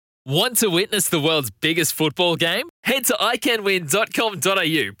Want to witness the world's biggest football game? Head to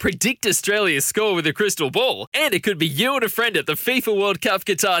iCanWin.com.au, predict Australia's score with a crystal ball, and it could be you and a friend at the FIFA World Cup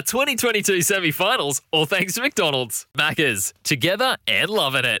Qatar 2022 semi-finals, all thanks to McDonald's. Maccas, together and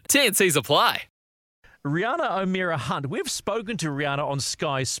loving it. TNCs apply. Rianna O'Meara Hunt. We've spoken to Rianna on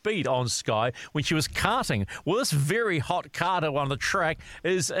Sky Speed on Sky when she was karting. Well, this very hot karter on the track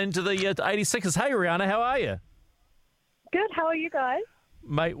is into the 86ers. Hey, Rianna, how are you? Good. How are you guys?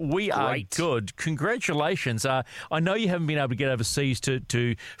 Mate, we are good. Congratulations. I know you haven't been able to get overseas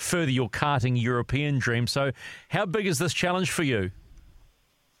to further your karting European dream. So how big is this challenge for you?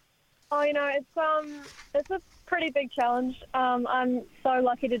 Oh, it's a pretty big challenge. I'm so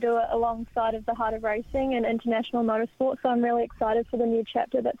lucky to do it alongside of the Heart of Racing and International Motorsport, so I'm really excited for the new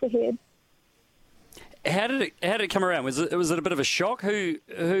chapter that's ahead. How did it come around? Was it a bit of a shock?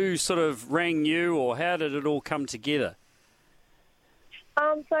 Who sort of rang you, or how did it all come together?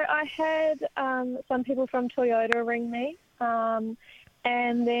 So I had some people from Toyota ring me, and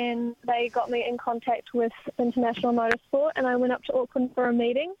then they got me in contact with International Motorsport, and I went up to Auckland for a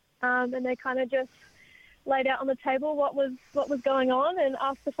meeting, and they kind of just laid out on the table what was going on and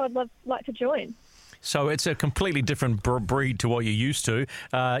asked if I'd like to join. So it's a completely different breed to what you're used to.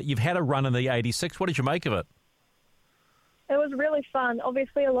 You've had a run in the 86. What did you make of it? It was really fun.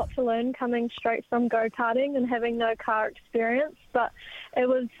 Obviously a lot to learn coming straight from go-karting and having no car experience, but it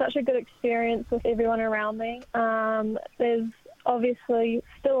was such a good experience with everyone around me. There's obviously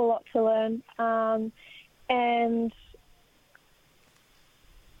still a lot to learn.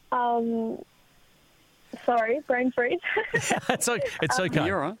 Sorry, brain freeze. It's okay.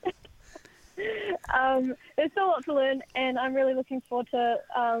 You're all right. There's still a lot to learn, and I'm really looking forward to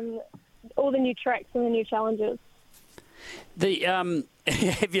all the new tracks and the new challenges. I'm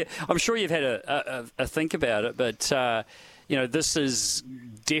sure you've had a think about it, but this is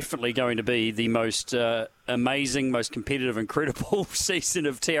definitely going to be the most amazing, most competitive, incredible season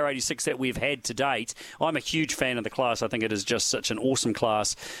of TR86 that we've had to date. I'm a huge fan of the class. I think it is just such an awesome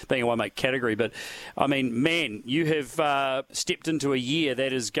class, being a one-make category. But, I mean, man, you have stepped into a year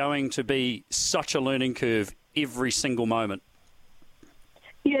that is going to be such a learning curve every single moment.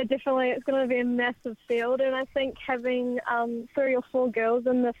 Yeah, definitely. It's going to be a massive field, and I think having 3 or 4 girls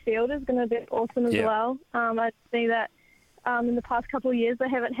in the field is going to be awesome as well. I see that in the past couple of years they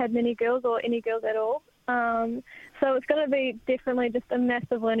haven't had many girls or any girls at all. So it's going to be definitely just a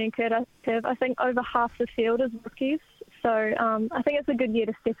massive learning curve. I think over half the field is rookies, so I think it's a good year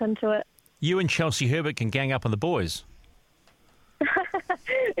to step into it. You and Chelsea Herbert can gang up on the boys.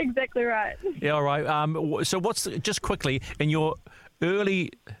 Exactly right. Yeah, all right. So just quickly, in your early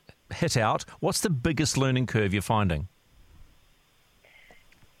hit out, what's the biggest learning curve you're finding?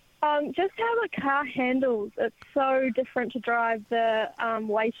 Just how the car handles. It's so different to drive the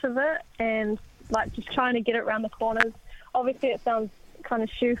weight of it, and just trying to get it around the corners. Obviously it sounds kind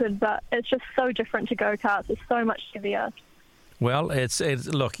of stupid, but it's just so different to go-karts. It's so much heavier. Well,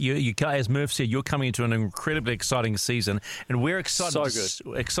 look, you as Murph said, you're coming into an incredibly exciting season, and we're excited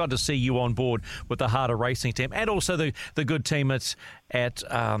to see you on board with the Heart of Racing team, and also the good team at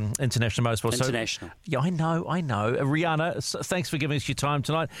International Motorsport. International. So, yeah, I know. Rianna, thanks for giving us your time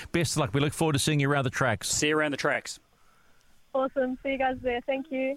tonight. Best of luck. We look forward to seeing you around the tracks. See you around the tracks. Awesome. See you guys there. Thank you.